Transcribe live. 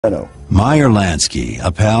Meyer Lansky,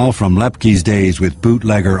 a pal from Lepke's days with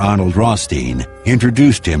bootlegger Arnold Rothstein,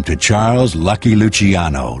 introduced him to Charles Lucky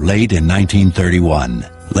Luciano late in 1931.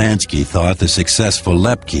 Lansky thought the successful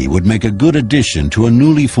Lepke would make a good addition to a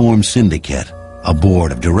newly formed syndicate, a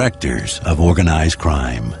board of directors of organized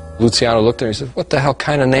crime. Luciano looked at him and he said, "What the hell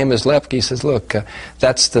kind of name is Lepke?" He says, "Look,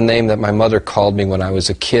 that's the name that my mother called me when I was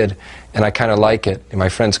a kid, and I kind of like it, and my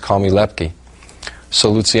friends call me Lepke." So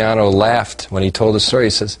Luciano laughed when he told the story. He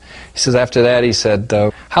says after that, he said,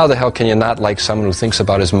 "How the hell can you not like someone who thinks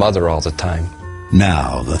about his mother all the time?"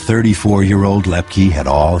 Now, the 34-year-old Lepke had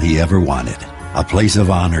all he ever wanted, a place of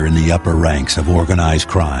honor in the upper ranks of organized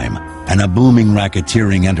crime, and a booming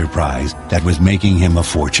racketeering enterprise that was making him a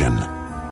fortune.